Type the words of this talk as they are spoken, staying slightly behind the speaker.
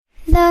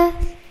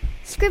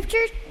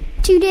scripture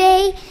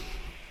today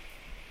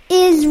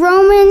is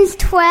Romans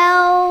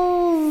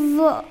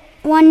 12,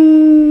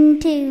 1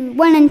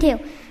 and 2.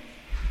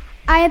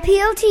 I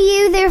appeal to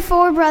you,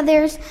 therefore,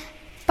 brothers,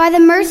 by the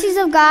mercies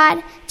of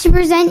God, to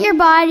present your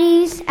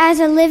bodies as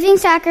a living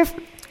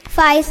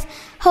sacrifice,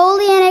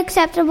 holy and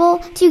acceptable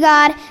to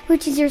God,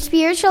 which is your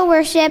spiritual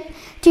worship.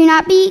 Do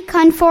not be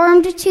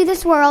conformed to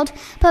this world,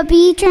 but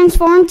be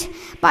transformed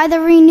by the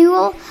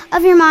renewal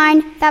of your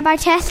mind, that by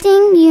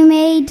testing you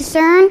may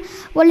discern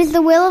what is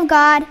the will of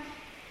God,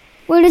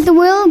 what is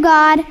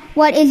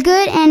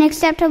good and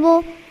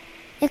acceptable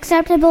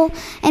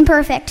and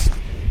perfect.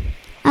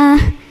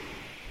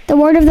 The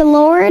word of the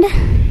Lord.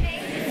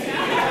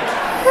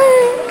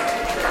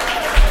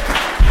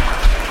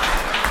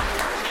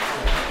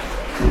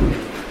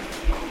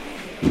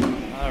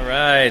 All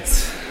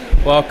right.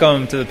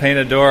 Welcome to the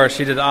Painted Door.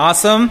 She did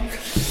awesome.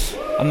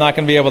 I'm not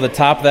going to be able to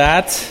top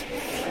that.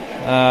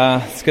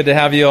 It's good to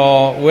have you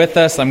all with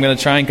us. I'm going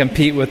to try and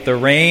compete with the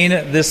rain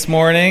this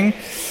morning.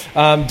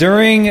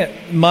 During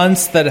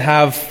months that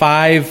have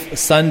 5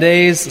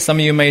 Sundays, some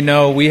of you may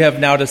know, we have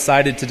now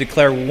decided to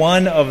declare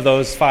one of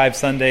those 5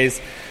 Sundays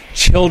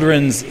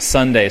Children's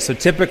Sunday. So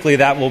typically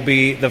that will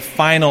be the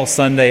final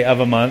Sunday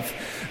of a month.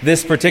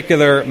 This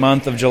particular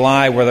month of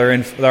July, where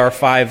there are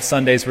 5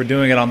 Sundays, we're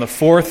doing it on the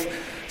 4th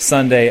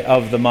Sunday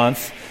of the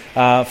month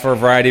for a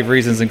variety of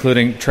reasons,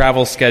 including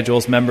travel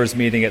schedules, members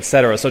meeting,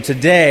 etc. So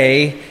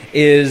today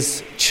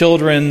is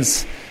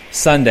Children's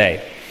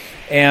Sunday.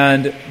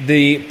 And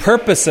the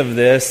purpose of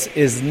this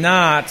is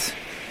not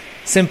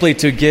simply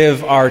to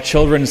give our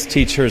children's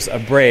teachers a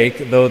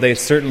break, though they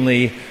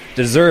certainly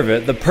deserve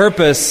it. The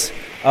purpose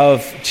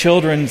of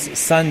Children's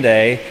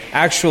Sunday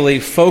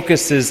actually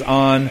focuses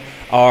on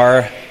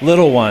our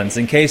little ones.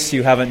 In case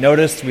you haven't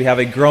noticed, we have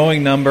a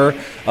growing number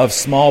of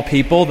small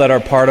people that are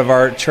part of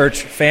our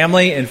church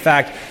family. In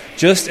fact,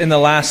 just in the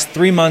last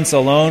 3 months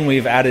alone,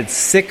 we've added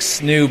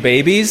 6 new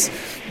babies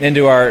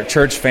into our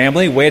church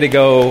family. Way to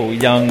go,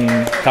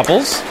 young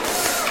couples.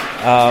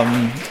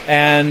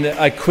 And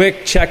a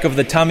quick check of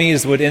the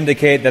tummies would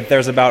indicate that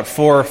there's about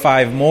 4 or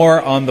 5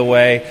 more on the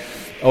way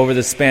over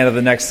the span of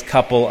the next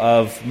couple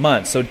of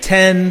months. So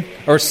 10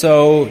 or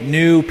so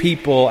new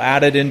people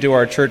added into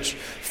our church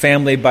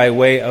family by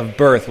way of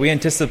birth. We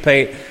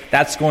anticipate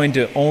that's going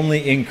to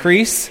only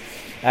increase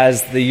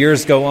as the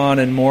years go on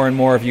and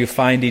more of you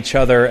find each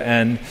other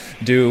and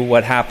do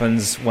what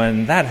happens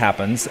when that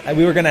happens.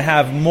 We were going to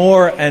have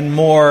more and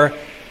more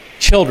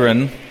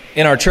children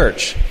in our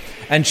church.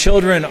 And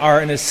children are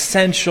an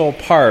essential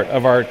part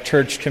of our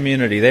church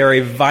community. They are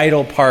a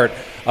vital part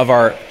of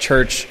our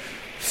church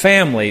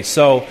family.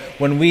 So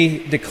when we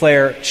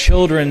declare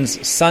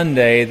Children's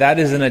Sunday, that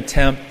is an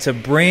attempt to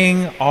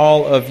bring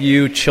all of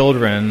you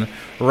children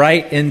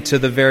right into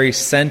the very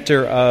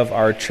center of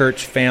our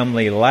church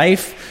family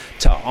life,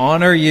 to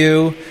honor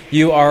you.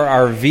 You are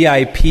our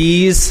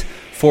VIPs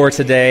for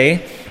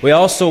today. We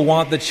also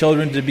want the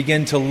children to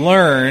begin to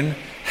learn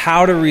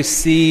how to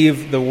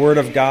receive the Word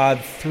of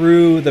God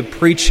through the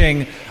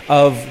preaching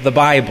of the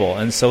Bible.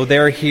 And so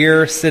they're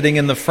here sitting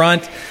in the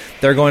front.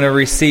 They're going to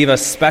receive a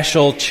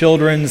special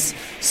children's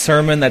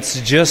sermon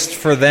that's just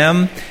for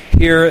them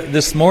here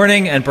this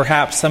morning, and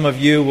perhaps some of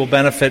you will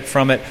benefit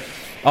from it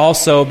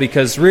also,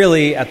 because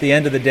really, at the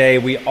end of the day,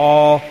 we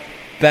all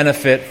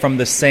benefit from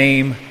the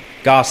same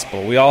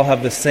gospel. We all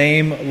have the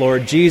same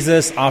Lord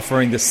Jesus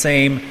offering the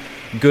same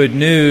good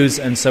news,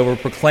 and so we're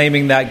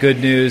proclaiming that good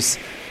news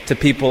to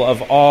people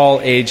of all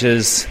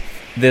ages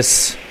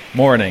this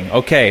morning.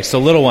 Okay, so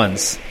little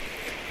ones,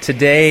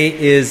 today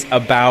is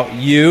about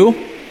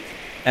you.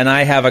 And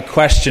I have a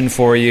question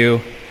for you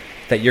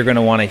that you're going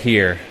to want to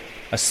hear,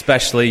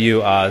 especially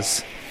you,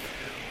 Oz.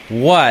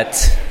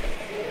 What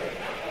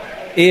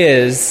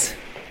is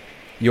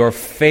your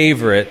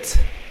favorite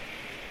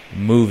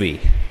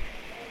movie?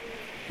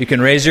 You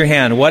can raise your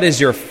hand. What is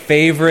your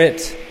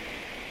favorite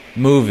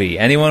movie?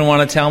 Anyone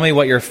want to tell me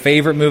what your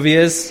favorite movie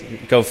is?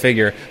 Go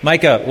figure.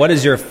 Micah, what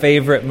is your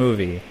favorite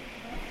movie?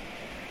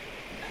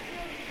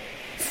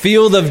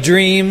 Field of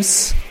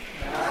Dreams.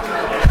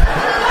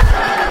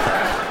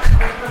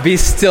 Be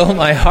Still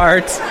My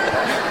Heart.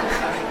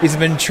 He's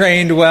been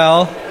trained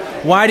well.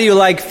 Why do you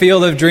like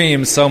Field of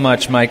Dreams so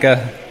much,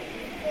 Micah?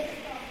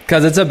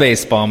 Because it's a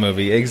baseball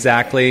movie.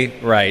 Exactly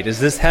right.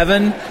 Is this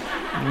heaven?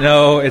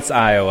 No, it's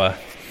Iowa.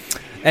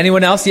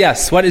 Anyone else?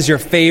 Yes. What is your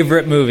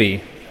favorite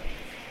movie?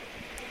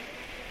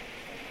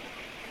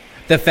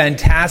 The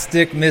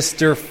Fantastic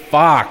Mr.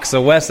 Fox, a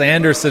Wes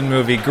Anderson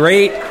movie.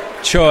 Great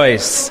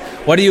choice.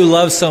 What do you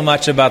love so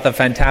much about The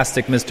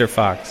Fantastic Mr.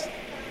 Fox?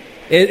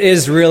 It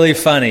is really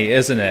funny,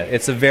 isn't it?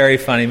 It's a very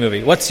funny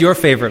movie. What's your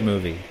favorite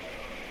movie?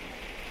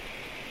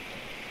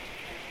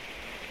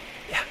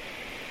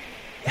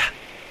 Yeah.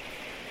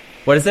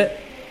 What is it?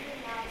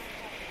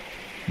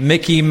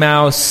 Mickey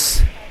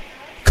Mouse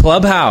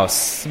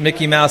Clubhouse.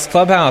 Mickey Mouse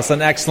Clubhouse,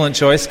 an excellent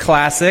choice.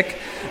 Classic.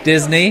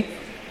 Disney.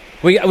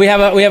 We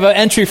have an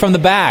entry from the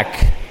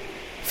back.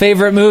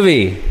 Favorite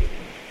movie?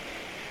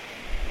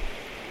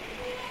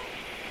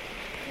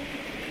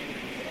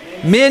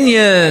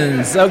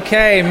 Minions.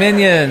 Okay,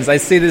 Minions. I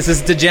see this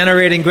is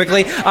degenerating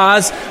quickly.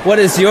 Oz, what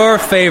is your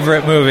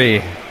favorite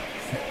movie?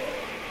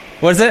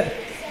 What is it?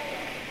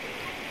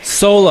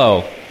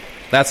 Solo.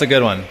 That's a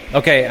good one.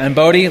 Okay, and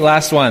Bodhi,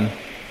 last one.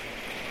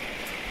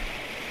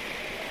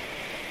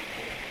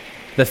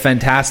 The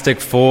Fantastic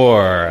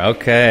Four.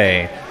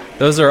 Okay.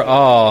 Those are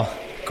all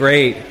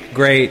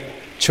great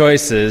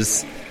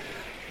choices.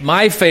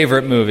 My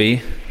favorite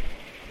movie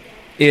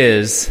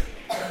is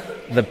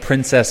The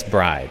Princess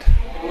Bride.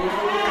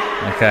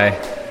 Okay.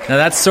 Now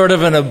that's sort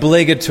of an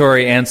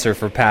obligatory answer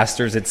for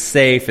pastors. It's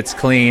safe, it's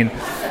clean,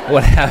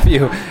 what have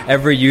you.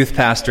 Every youth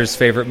pastor's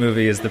favorite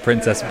movie is The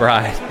Princess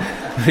Bride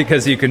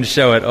because you can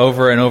show it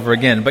over and over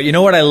again. But you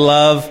know what I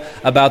love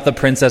about The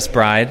Princess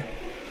Bride?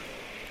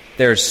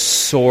 There's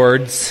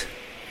swords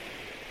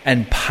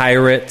and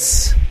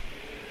pirates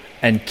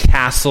and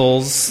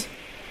castles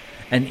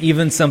and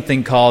even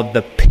something called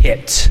the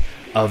Pit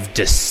of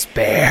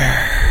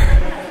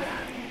Despair.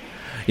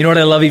 You know what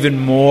I love even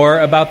more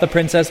about The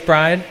Princess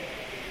Bride?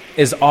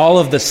 Is all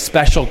of the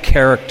special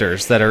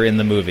characters that are in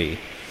the movie.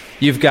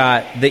 You've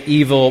got the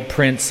evil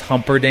Prince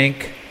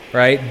Humperdinck,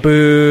 right?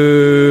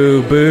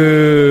 Boo,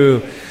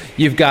 boo.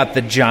 You've got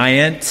the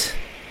giant.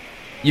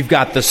 You've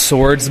got the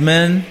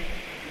swordsman,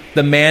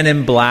 the man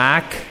in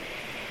black,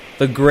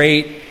 the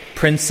great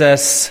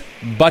Princess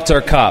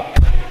Buttercup,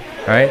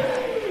 right?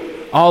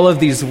 All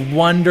of these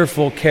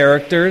wonderful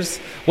characters.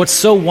 What's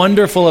so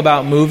wonderful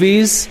about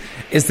movies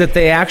is that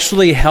they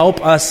actually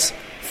help us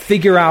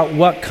figure out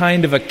what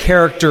kind of a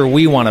character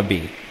we want to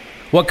be,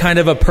 what kind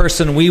of a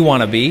person we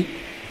want to be,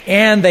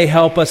 and they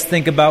help us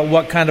think about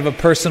what kind of a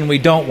person we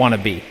don't want to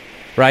be,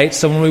 right?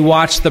 So when we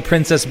watch The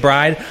Princess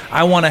Bride,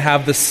 I want to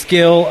have the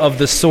skill of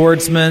the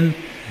swordsman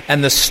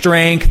and the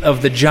strength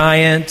of the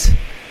giant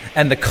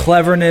and the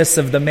cleverness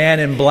of the man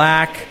in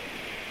black,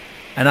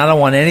 and I don't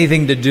want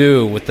anything to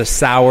do with the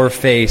sour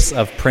face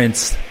of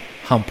Prince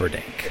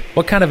Humperdinck.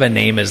 What kind of a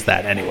name is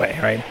that anyway,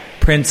 right?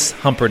 Prince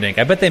Humperdinck.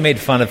 I bet they made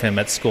fun of him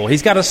at school.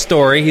 He's got a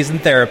story. He's in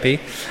therapy.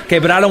 Okay,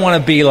 but I don't want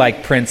to be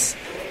like Prince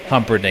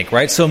Humperdinck,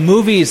 right? So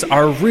movies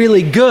are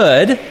really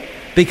good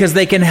because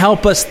they can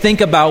help us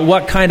think about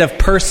what kind of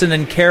person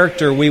and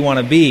character we want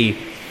to be.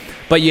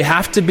 But you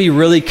have to be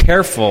really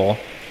careful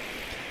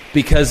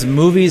because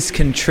movies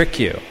can trick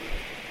you.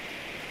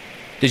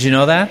 Did you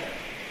know that?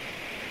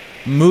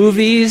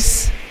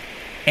 Movies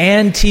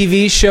and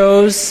TV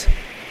shows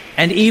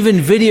and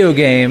even video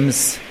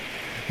games,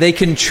 they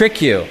can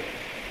trick you.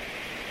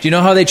 Do you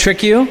know how they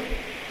trick you?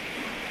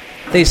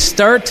 They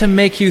start to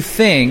make you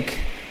think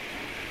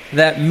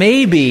that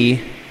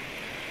maybe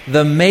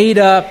the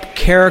made-up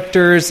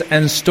characters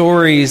and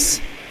stories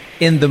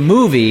in the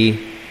movie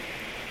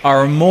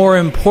are more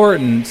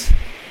important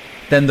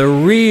than the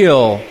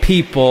real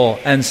people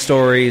and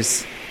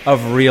stories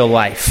of real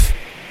life.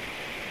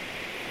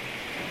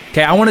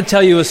 Okay, I want to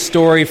tell you a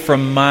story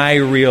from my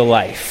real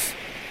life.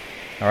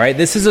 All right,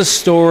 this is a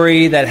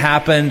story that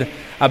happened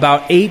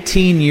about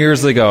 18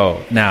 years ago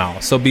now,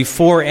 so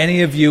before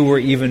any of you were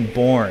even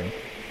born.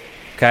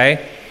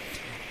 Okay?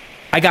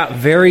 I got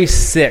very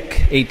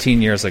sick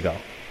 18 years ago,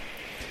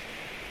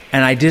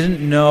 and I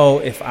didn't know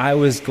if I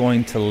was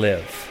going to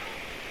live.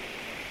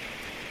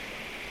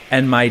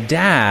 And my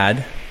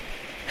dad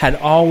had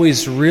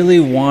always really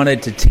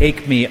wanted to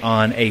take me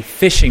on a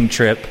fishing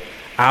trip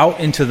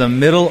out into the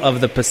middle of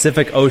the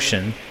Pacific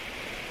Ocean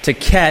to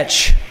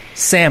catch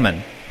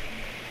salmon.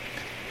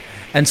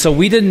 And so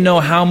we didn't know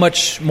how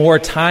much more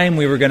time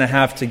we were going to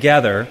have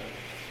together.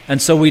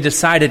 And so we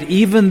decided,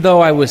 even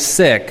though I was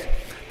sick,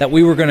 that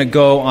we were going to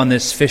go on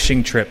this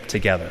fishing trip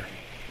together.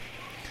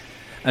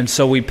 And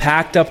so we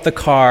packed up the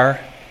car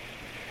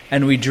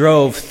and we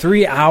drove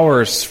 3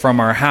 hours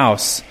from our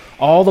house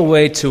all the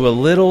way to a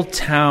little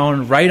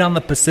town right on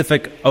the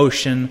Pacific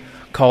Ocean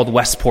called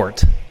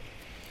Westport.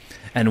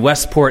 And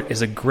Westport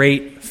is a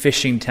great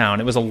fishing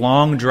town. It was a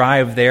long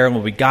drive there, and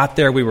when we got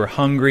there, we were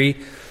hungry.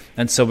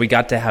 And so we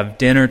got to have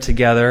dinner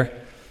together,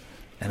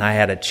 and I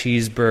had a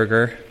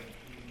cheeseburger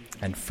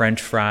and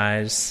French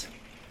fries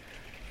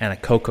and a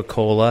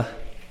Coca-Cola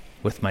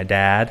with my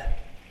dad.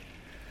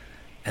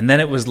 And then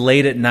it was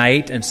late at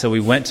night, and so we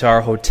went to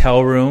our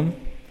hotel room,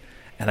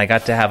 and I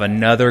got to have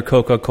another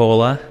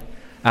Coca-Cola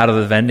out of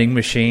the vending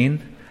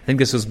machine. I think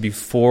this was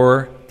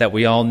before that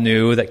we all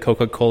knew that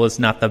Coca-Cola is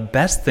not the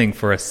best thing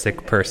for a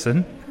sick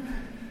person.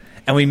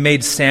 And we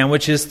made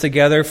sandwiches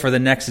together for the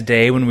next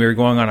day when we were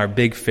going on our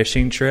big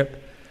fishing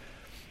trip.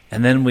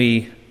 And then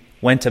we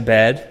went to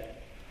bed,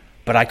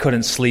 but I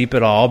couldn't sleep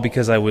at all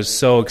because I was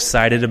so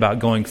excited about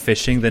going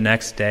fishing the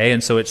next day.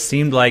 And so it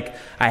seemed like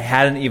I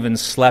hadn't even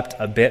slept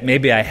a bit.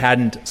 Maybe I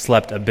hadn't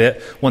slept a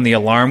bit when the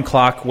alarm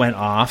clock went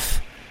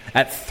off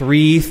at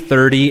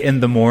 3:30 in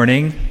the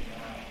morning,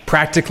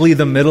 practically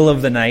the middle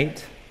of the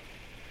night.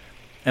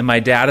 And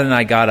my dad and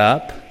I got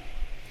up,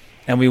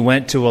 and we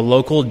went to a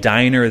local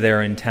diner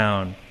there in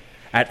town.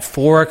 At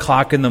 4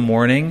 o'clock in the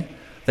morning,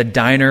 the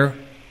diner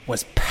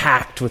was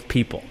packed with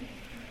people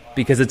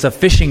because it's a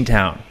fishing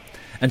town.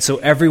 And so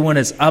everyone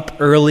is up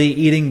early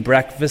eating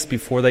breakfast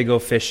before they go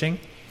fishing.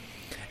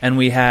 And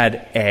we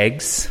had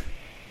eggs.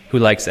 Who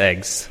likes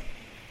eggs?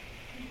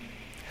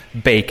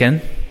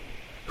 Bacon.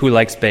 Who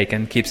likes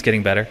bacon? Keeps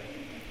getting better.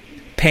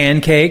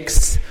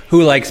 Pancakes.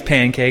 Who likes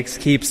pancakes?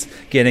 Keeps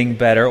getting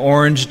better.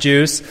 Orange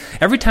juice.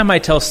 Every time I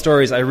tell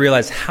stories, I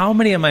realize how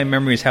many of my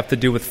memories have to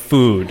do with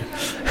food.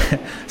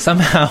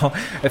 Somehow,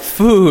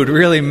 food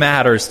really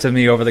matters to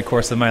me over the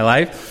course of my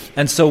life.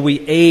 And so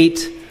we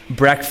ate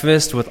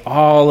breakfast with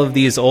all of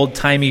these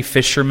old-timey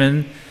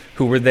fishermen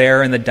who were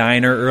there in the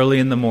diner early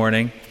in the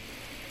morning.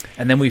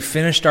 And then we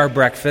finished our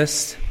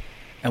breakfast,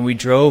 and we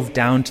drove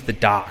down to the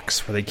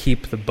docks where they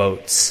keep the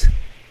boats.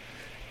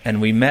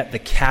 And we met the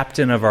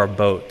captain of our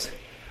boat,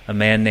 a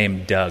man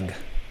named Doug.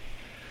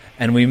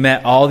 And we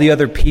met all the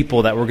other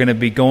people that were going to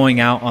be going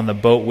out on the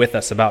boat with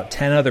us, about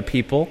 10 other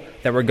people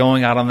that were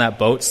going out on that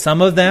boat.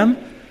 Some of them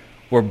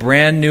were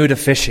brand new to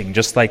fishing,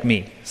 just like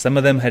me. Some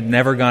of them had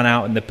never gone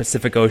out in the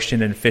Pacific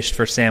Ocean and fished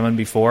for salmon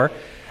before.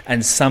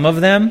 And some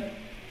of them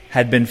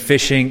had been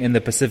fishing in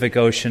the Pacific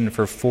Ocean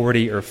for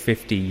 40 or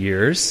 50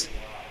 years.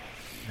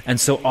 And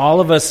so all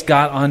of us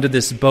got onto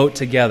this boat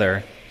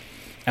together,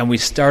 and we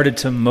started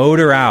to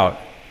motor out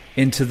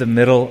into the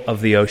middle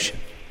of the ocean.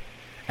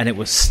 And it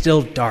was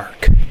still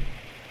dark.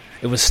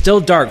 It was still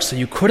dark, so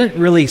you couldn't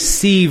really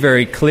see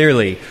very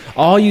clearly.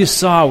 All you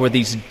saw were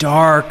these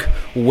dark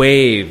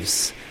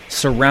waves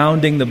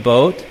surrounding the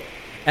boat,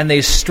 and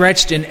they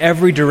stretched in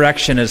every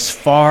direction as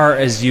far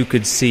as you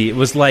could see. It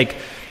was like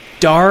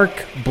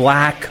dark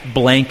black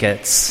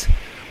blankets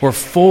were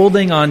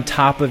folding on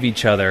top of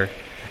each other,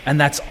 and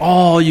that's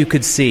all you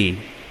could see.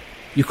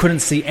 You couldn't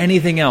see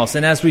anything else.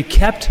 And as we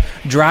kept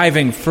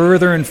driving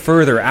further and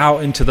further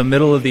out into the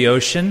middle of the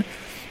ocean,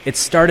 it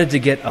started to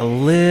get a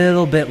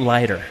little bit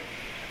lighter,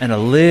 and a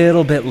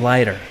little bit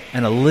lighter,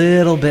 and a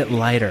little bit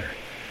lighter,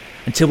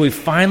 until we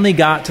finally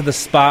got to the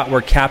spot where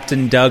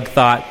Captain Doug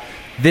thought,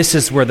 this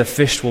is where the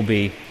fish will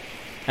be.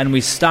 And we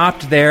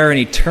stopped there, and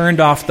he turned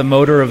off the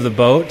motor of the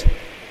boat,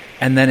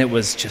 and then it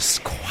was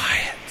just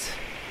quiet.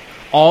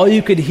 All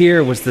you could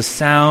hear was the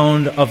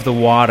sound of the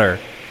water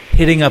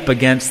hitting up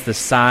against the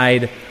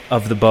side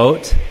of the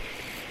boat.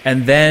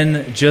 And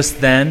then, just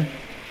then,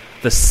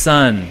 the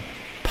sun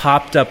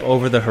popped up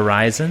over the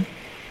horizon,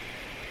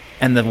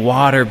 and the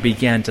water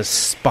began to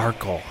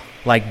sparkle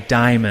like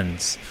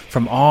diamonds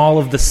from all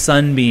of the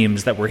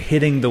sunbeams that were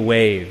hitting the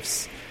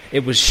waves.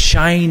 It was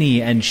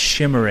shiny and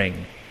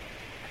shimmering,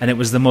 and it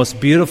was the most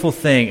beautiful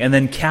thing. And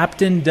then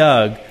Captain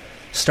Doug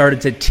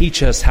started to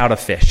teach us how to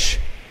fish.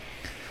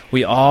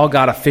 We all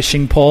got a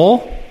fishing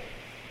pole.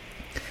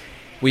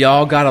 We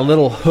all got a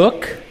little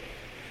hook,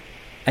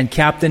 and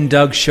Captain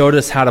Doug showed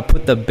us how to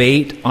put the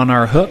bait on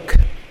our hook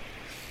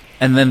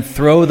and then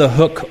throw the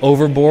hook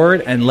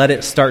overboard and let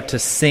it start to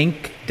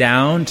sink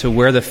down to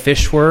where the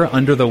fish were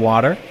under the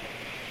water.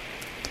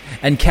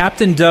 And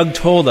Captain Doug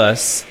told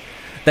us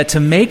that to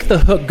make the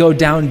hook go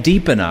down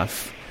deep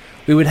enough,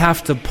 we would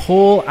have to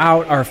pull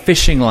out our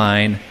fishing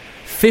line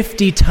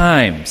 50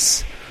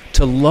 times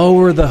to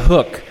lower the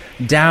hook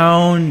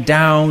down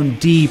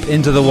deep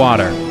into the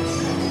water.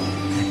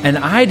 And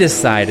I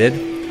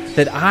decided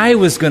that I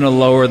was going to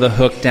lower the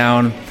hook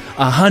down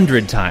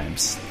 100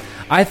 times.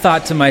 I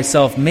thought to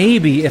myself,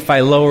 maybe if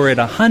I lower it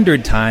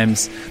 100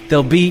 times,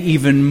 there'll be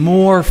even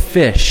more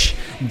fish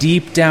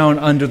deep down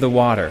under the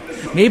water.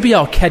 Maybe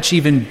I'll catch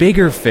even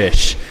bigger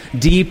fish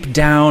deep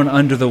down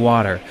under the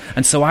water.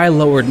 And so I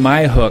lowered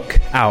my hook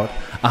out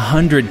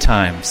 100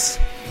 times.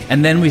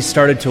 And then we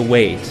started to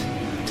wait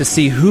to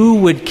see who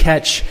would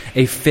catch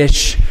a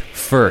fish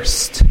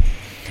first.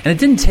 And it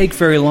didn't take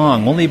very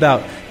long, only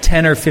about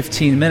 10 or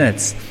 15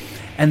 minutes.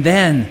 And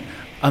then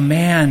a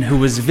man who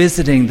was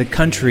visiting the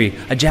country,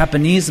 a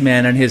Japanese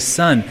man and his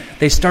son,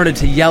 they started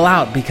to yell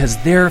out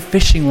because their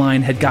fishing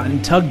line had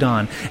gotten tugged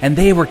on, and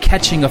they were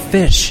catching a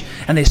fish,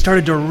 and they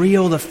started to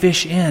reel the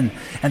fish in,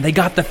 and they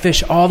got the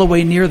fish all the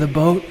way near the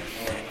boat,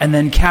 and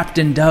then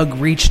Captain Doug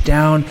reached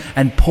down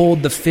and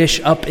pulled the fish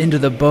up into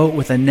the boat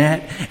with a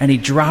net, and he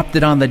dropped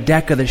it on the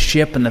deck of the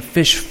ship, and the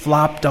fish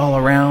flopped all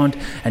around,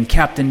 and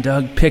Captain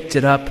Doug picked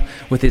it up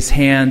with his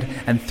hand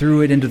and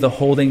threw it into the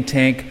holding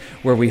tank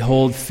where we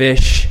hold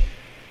fish.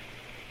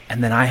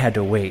 And then I had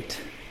to wait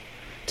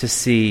to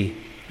see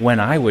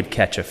when I would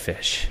catch a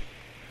fish.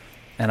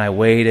 And I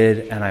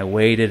waited,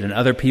 and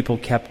other people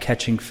kept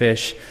catching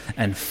fish.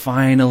 And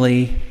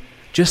finally,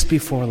 just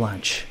before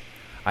lunch,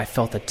 I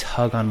felt a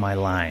tug on my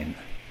line.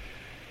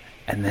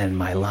 And then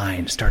my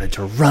line started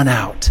to run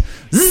out.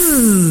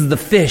 Zzz, the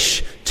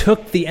fish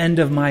took the end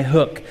of my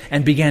hook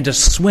and began to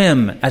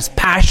swim as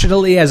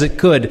passionately as it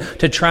could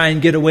to try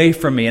and get away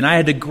from me. And I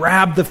had to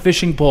grab the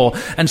fishing pole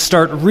and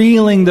start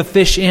reeling the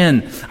fish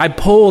in. I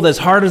pulled as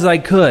hard as I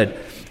could.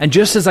 And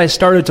just as I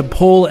started to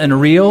pull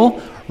and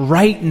reel,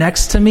 right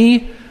next to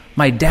me,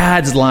 my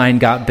dad's line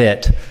got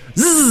bit.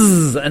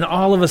 Zzz, and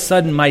all of a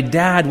sudden, my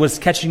dad was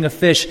catching a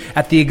fish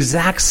at the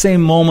exact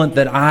same moment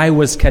that I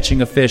was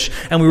catching a fish.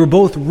 And we were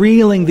both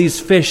reeling these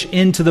fish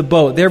into the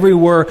boat. There we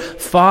were,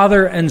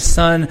 father and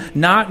son,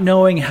 not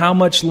knowing how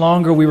much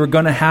longer we were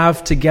going to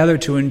have together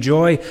to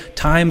enjoy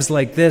times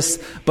like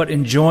this, but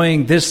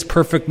enjoying this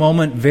perfect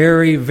moment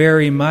very,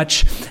 very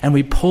much. And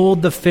we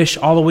pulled the fish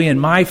all the way in.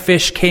 My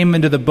fish came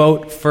into the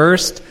boat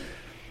first,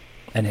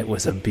 and it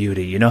was a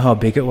beauty. You know how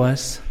big it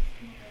was?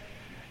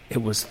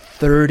 It was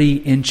 30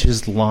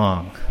 inches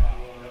long,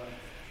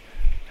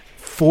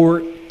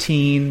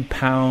 14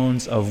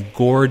 pounds of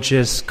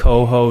gorgeous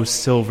coho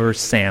silver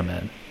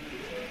salmon.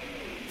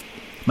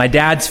 My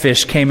dad's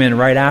fish came in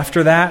right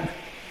after that,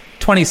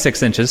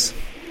 26 inches.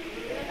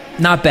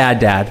 Not bad,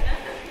 Dad.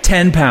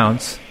 10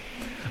 pounds.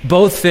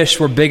 Both fish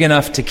were big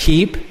enough to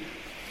keep,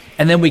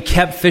 and then we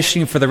kept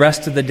fishing for the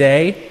rest of the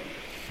day,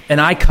 and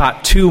I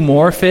caught 2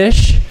 more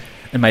fish,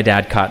 and my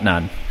dad caught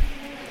none.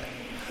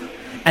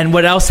 And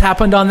what else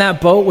happened on that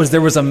boat was there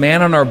was a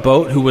man on our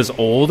boat who was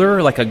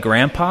older, like a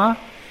grandpa.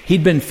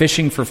 He'd been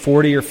fishing for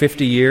 40 or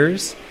 50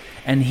 years,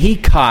 and he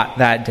caught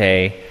that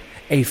day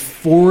a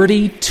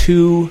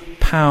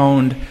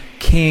 42-pound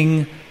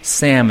king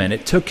salmon.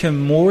 It took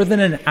him more than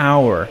an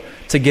hour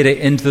to get it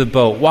into the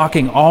boat,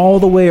 walking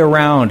all the way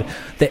around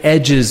the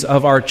edges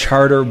of our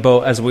charter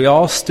boat as we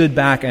all stood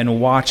back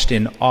and watched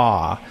in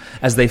awe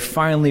as they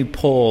finally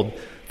pulled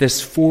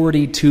this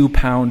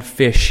 42-pound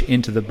fish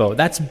into the boat.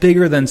 That's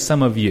bigger than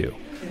some of you,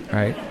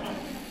 right?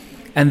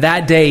 And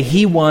that day,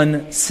 he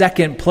won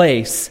second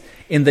place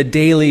in the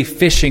daily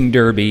fishing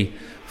derby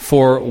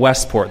for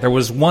Westport. There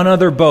was one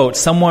other boat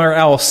somewhere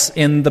else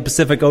in the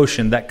Pacific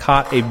Ocean that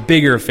caught a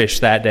bigger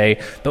fish that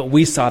day, but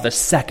we saw the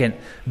second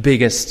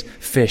biggest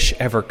fish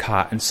ever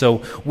caught. And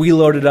so we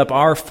loaded up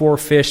our 4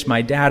 fish,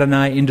 my dad and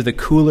I, into the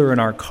cooler in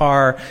our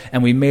car,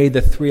 and we made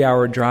the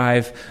 3-hour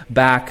drive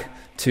back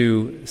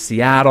to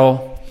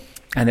Seattle.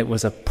 And it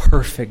was a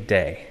perfect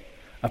day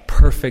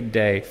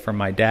for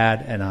my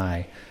dad and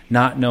I,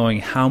 not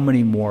knowing how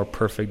many more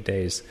perfect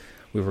days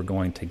we were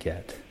going to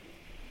get.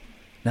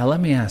 Now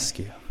let me ask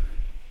you,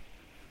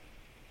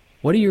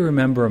 what do you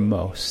remember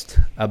most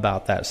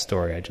about that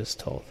story I just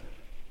told?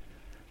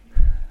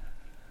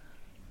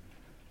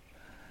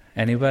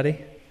 Anybody?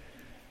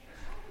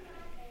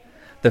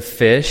 The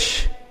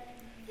fish?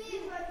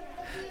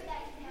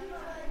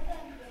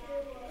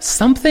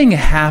 Something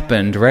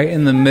happened right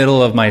in the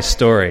middle of my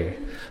story.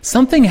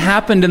 Something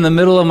happened in the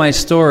middle of my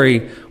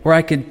story where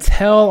I could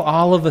tell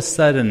all of a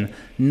sudden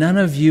none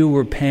of you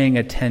were paying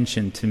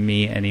attention to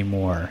me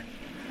anymore.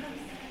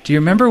 Do you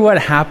remember what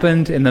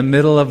happened in the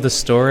middle of the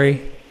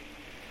story?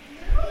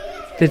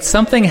 Did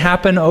something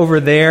happen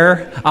over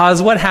there?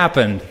 Oz, what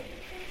happened?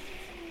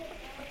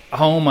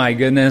 Oh my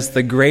goodness,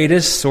 the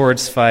greatest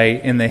swords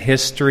fight in the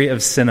history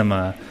of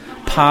cinema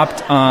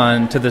popped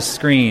on to the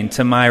screen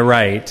to my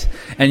right,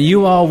 and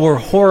you all were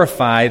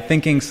horrified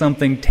thinking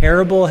something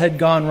terrible had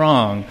gone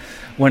wrong,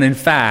 when in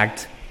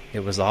fact, it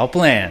was all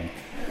planned.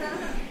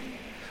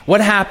 What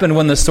happened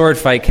when the sword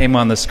fight came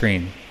on the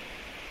screen?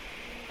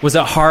 Was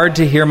it hard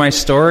to hear my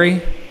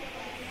story?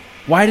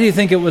 Why do you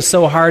think it was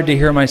so hard to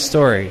hear my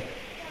story?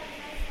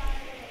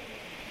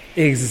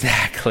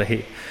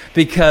 Exactly.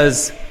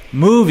 Because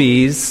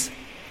movies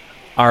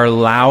are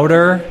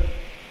louder,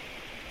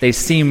 they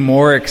seem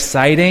more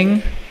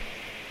exciting,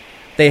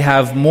 they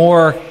have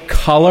more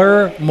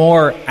color,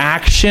 more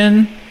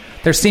action,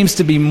 there seems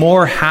to be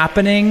more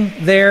happening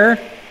there.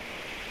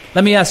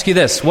 Let me ask you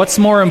this, what's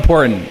more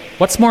important?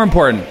 What's more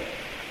important?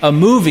 A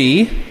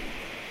movie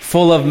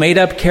full of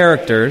made-up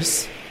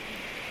characters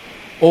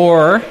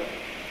or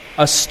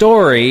a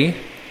story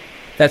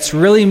that's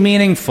really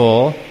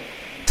meaningful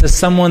to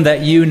someone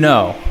that you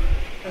know?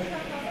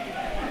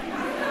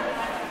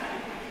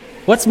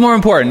 What's more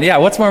important? Yeah,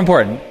 what's more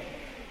important?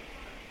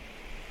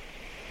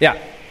 Yeah.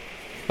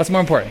 What's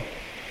more important?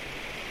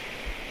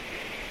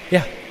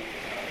 Yeah.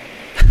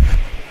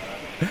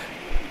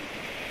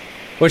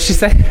 What did she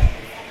say?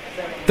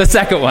 The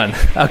second one.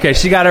 Okay,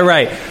 she got it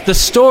right. The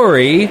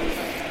story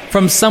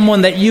from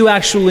someone that you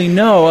actually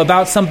know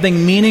about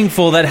something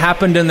meaningful that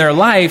happened in their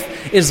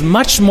life is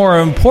much more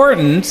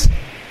important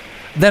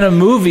than a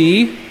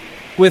movie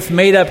with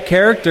made-up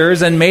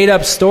characters and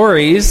made-up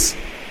stories.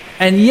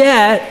 And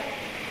yet,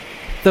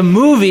 the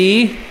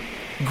movie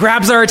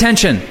grabs our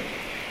attention,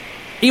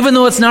 even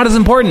though it's not as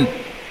important.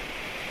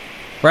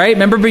 Right?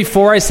 Remember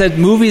before I said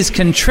movies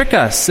can trick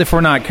us if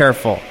we're not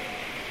careful.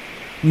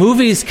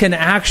 Movies can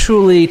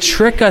actually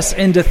trick us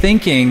into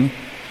thinking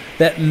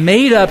that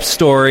made-up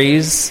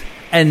stories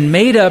and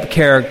made-up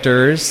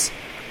characters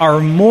are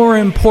more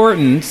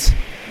important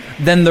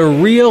than the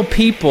real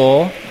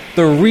people,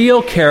 the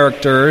real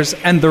characters,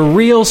 and the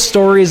real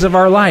stories of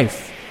our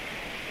life.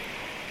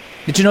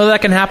 Did you know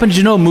that can happen? Did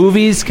you know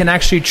movies can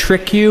actually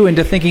trick you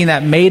into thinking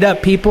that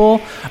made-up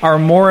people are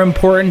more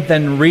important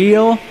than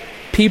real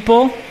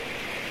people?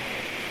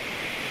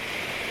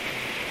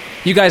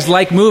 You guys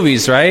like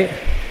movies, right?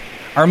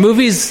 Are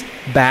movies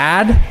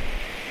bad?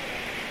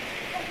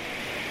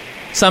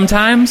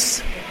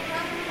 Sometimes?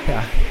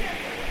 Yeah.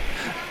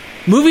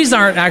 Movies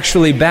aren't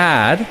actually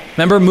bad.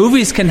 Remember,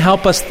 movies can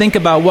help us think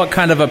about what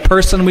kind of a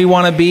person we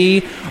want to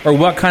be or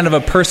what kind of a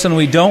person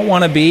we don't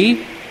want to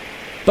be.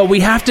 But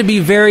we have to be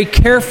very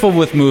careful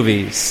with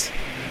movies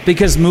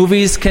because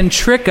movies can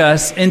trick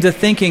us into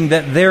thinking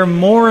that they're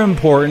more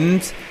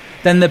important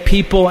than the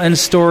people and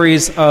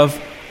stories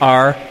of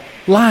our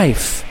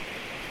life.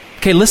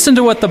 Okay, listen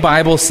to what the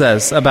Bible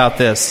says about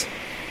this.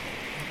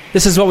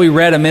 This is what we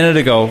read a minute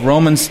ago,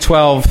 Romans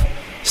 12,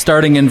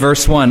 starting in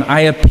verse 1.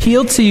 I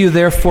appeal to you,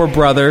 therefore,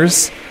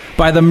 brothers,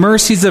 by the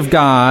mercies of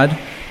God,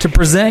 to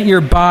present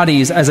your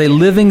bodies as a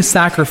living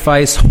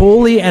sacrifice,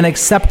 holy and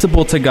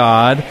acceptable to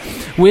God,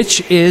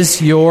 which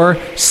is your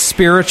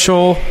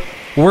spiritual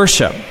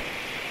worship.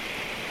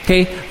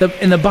 Okay,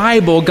 in the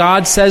Bible,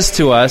 God says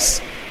to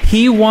us,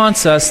 He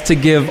wants us to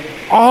give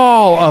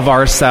all of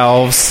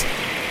ourselves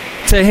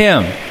to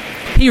Him.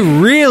 He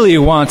really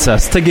wants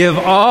us to give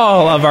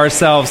all of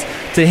ourselves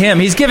to Him.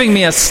 He's giving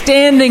me a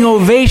standing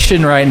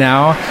ovation right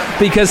now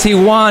because He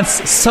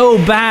wants so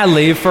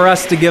badly for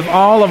us to give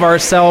all of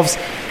ourselves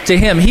to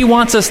Him. He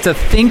wants us to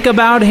think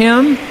about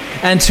Him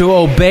and to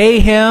obey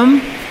Him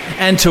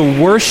and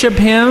to worship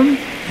Him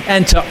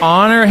and to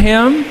honor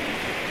Him.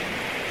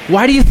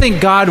 Why do you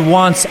think God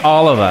wants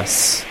all of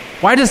us?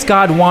 Why does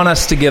God want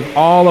us to give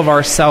all of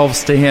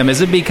ourselves to Him?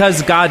 Is it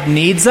because God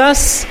needs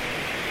us?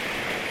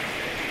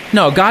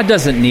 No, God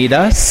doesn't need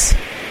us,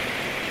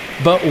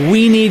 but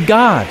we need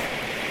God.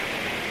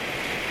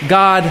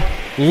 God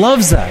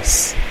loves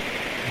us,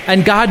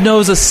 and God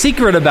knows a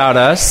secret about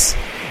us,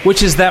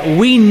 which is that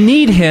we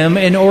need Him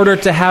in order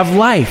to have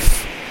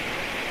life.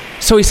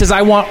 So He says,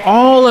 I want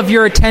all of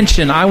your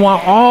attention. I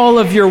want all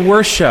of your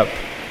worship.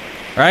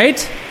 Right?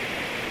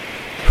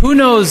 Who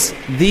knows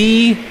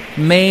the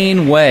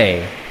main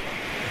way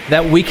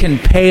that we can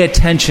pay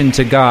attention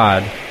to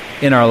God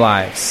in our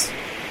lives?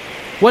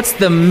 What's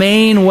the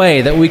main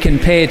way that we can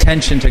pay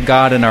attention to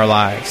God in our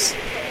lives?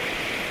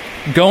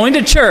 Going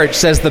to church,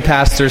 says the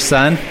pastor's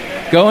son.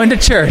 Going to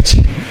church,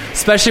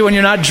 especially when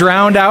you're not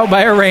drowned out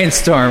by a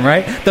rainstorm,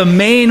 right? The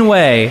main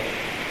way.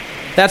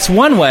 That's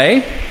one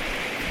way,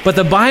 but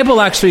the Bible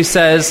actually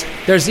says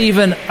there's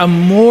even a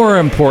more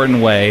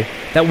important way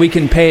that we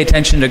can pay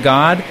attention to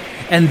God,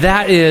 and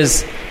that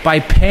is by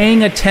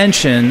paying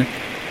attention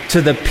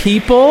to the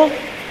people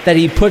that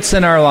He puts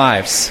in our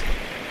lives.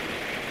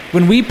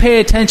 When we pay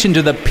attention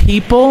to the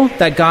people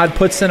that God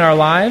puts in our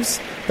lives,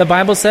 the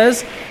Bible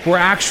says we're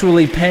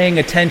actually paying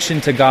attention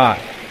to God.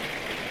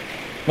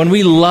 When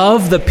we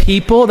love the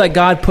people that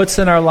God puts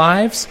in our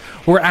lives,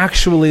 we're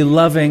actually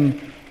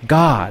loving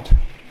God.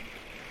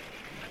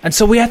 And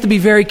so we have to be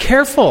very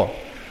careful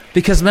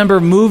because remember,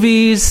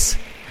 movies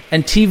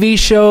and TV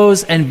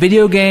shows and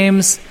video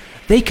games,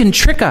 they can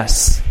trick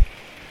us.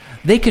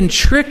 They can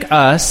trick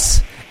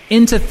us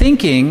into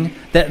thinking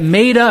that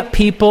made-up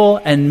people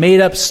and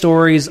made-up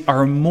stories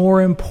are more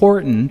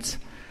important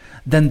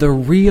than the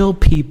real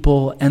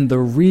people and the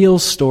real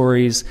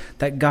stories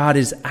that God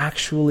is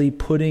actually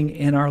putting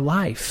in our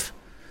life.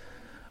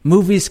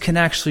 Movies can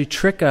actually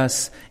trick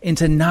us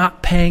into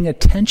not paying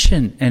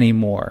attention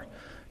anymore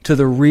to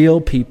the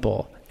real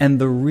people and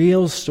the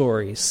real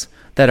stories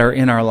that are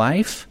in our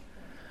life.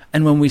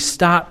 And when we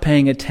stop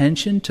paying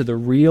attention to the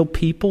real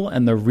people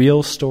and the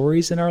real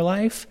stories in our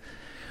life,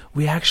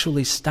 we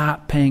actually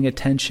stop paying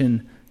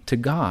attention to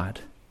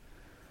God.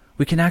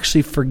 We can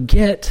actually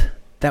forget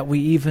that we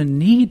even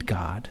need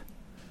God.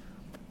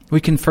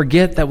 We can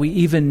forget that we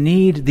even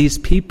need these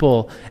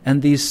people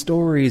and these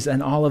stories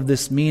and all of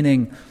this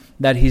meaning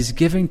that He's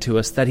giving to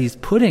us, that He's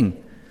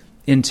putting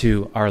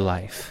into our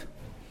life.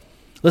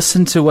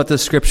 Listen to what the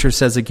Scripture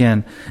says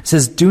again. It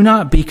says, do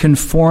not be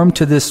conformed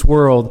to this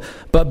world,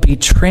 but be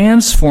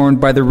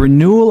transformed by the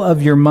renewal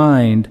of your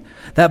mind,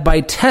 that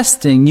by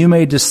testing you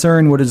may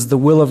discern what is the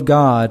will of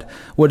God,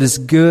 what is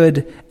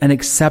good and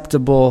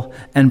acceptable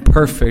and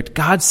perfect.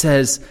 God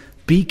says,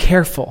 be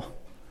careful.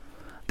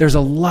 There's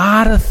a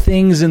lot of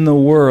things in the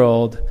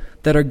world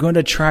that are going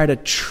to try to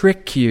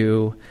trick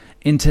you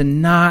into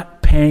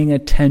not paying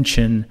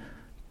attention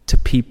to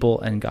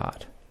people and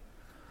God.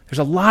 There's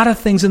a lot of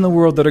things in the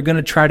world that are going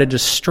to try to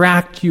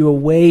distract you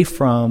away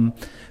from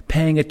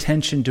paying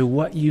attention to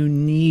what you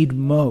need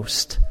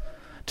most,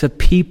 to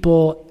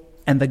people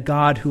and the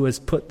God who has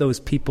put those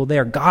people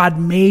there. God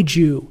made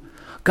you.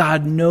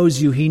 God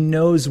knows you. He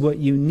knows what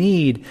you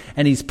need,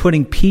 and He's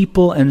putting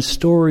people and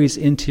stories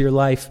into your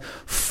life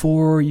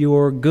for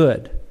your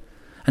good.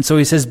 And so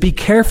He says, be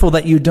careful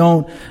that you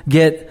don't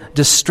get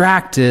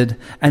distracted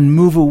and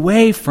move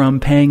away from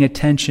paying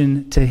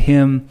attention to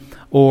Him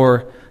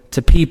or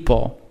to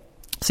people.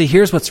 See,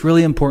 here's what's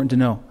really important to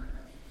know.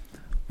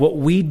 What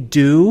we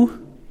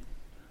do,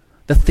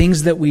 the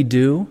things that we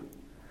do,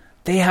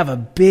 they have a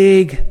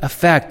big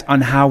effect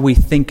on how we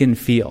think and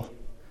feel.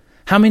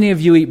 How many of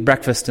you eat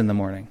breakfast in the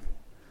morning?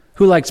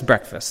 Who likes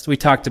breakfast? We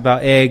talked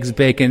about eggs,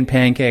 bacon,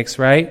 pancakes,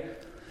 right?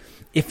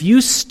 If you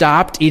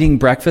stopped eating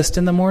breakfast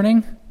in the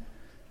morning,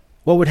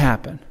 what would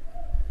happen?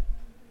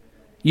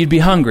 You'd be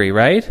hungry,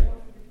 right?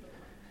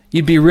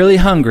 You'd be really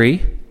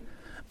hungry,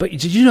 But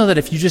did you know that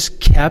if you just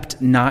kept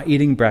not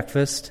eating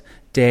breakfast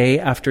day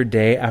after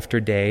day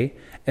after day,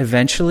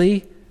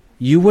 eventually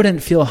you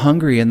wouldn't feel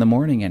hungry in the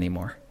morning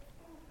anymore?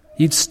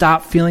 You'd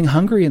stop feeling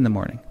hungry in the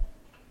morning.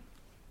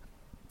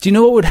 Do you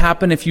know what would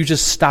happen if you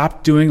just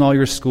stopped doing all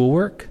your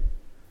schoolwork?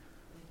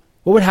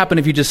 What would happen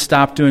if you just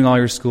stopped doing all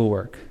your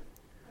schoolwork?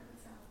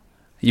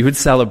 You would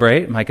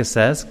celebrate, Micah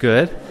says,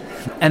 good.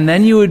 And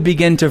then you would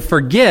begin to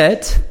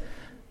forget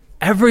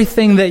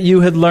everything that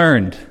you had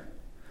learned.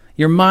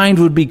 Your mind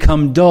would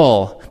become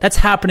dull. That's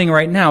happening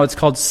right now. It's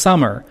called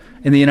summer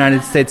in the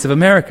United States of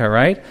America,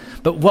 right?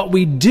 But what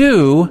we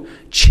do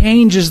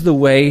changes the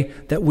way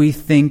that we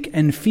think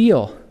and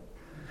feel.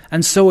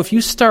 And so if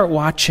you start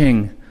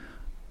watching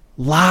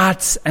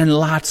lots and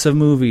lots of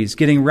movies,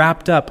 getting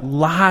wrapped up,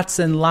 lots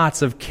and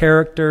lots of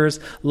characters,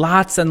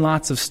 lots and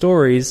lots of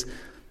stories,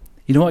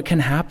 you know what can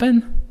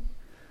happen?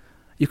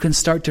 You can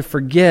start to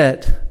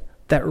forget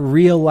that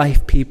real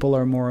life people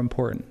are more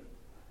important.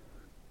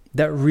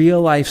 That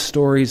real life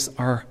stories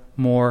are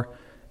more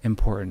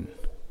important.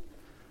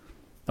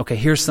 Okay,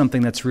 here's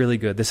something that's really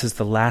good. This is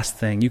the last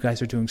thing. You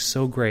guys are doing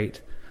so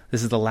great.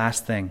 This is the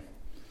last thing.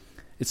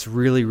 It's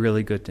really,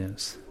 really good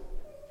news.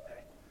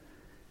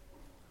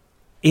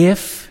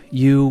 If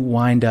you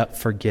wind up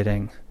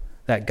forgetting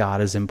that God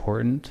is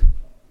important,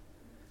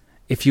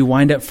 if you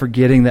wind up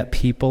forgetting that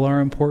people are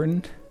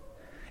important,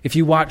 if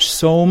you watch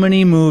so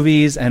many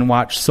movies and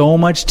watch so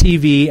much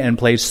TV and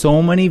play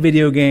so many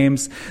video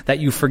games that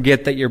you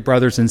forget that your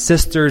brothers and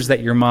sisters, that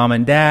your mom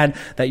and dad,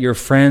 that your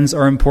friends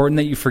are important,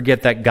 that you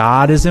forget that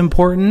God is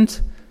important,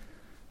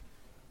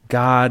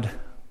 God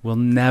will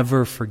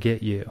never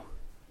forget you.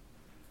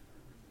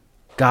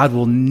 God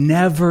will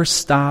never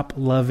stop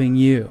loving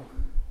you.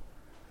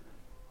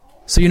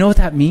 So you know what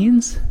that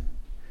means?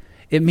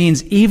 It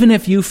means even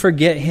if you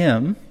forget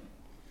Him,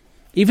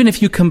 even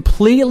if you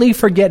completely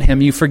forget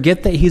Him, you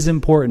forget that He's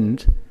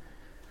important,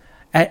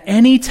 at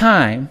any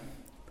time,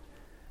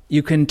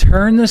 you can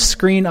turn the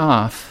screen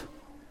off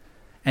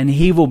and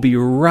He will be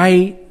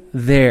right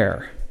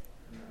there,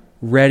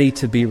 ready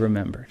to be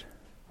remembered.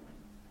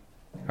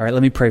 All right,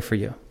 let me pray for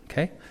you,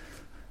 okay?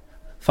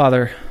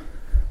 Father,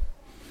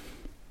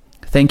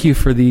 thank you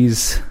for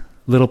these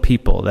little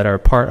people that are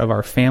part of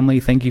our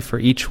family. Thank you for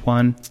each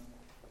one,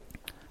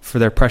 for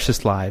their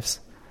precious lives.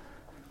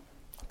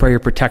 Pray your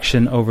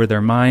protection over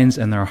their minds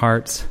and their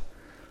hearts.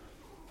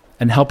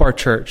 And help our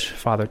church,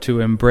 Father, to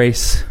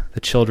embrace the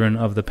children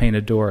of the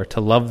painted door, to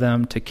love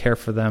them, to care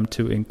for them,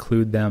 to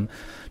include them,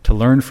 to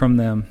learn from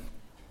them,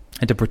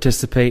 and to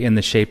participate in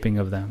the shaping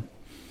of them.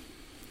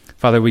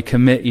 Father, we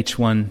commit each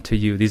one to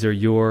you. These are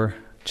your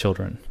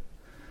children.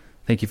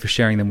 Thank you for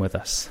sharing them with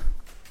us.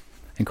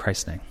 In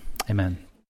Christ's name, amen.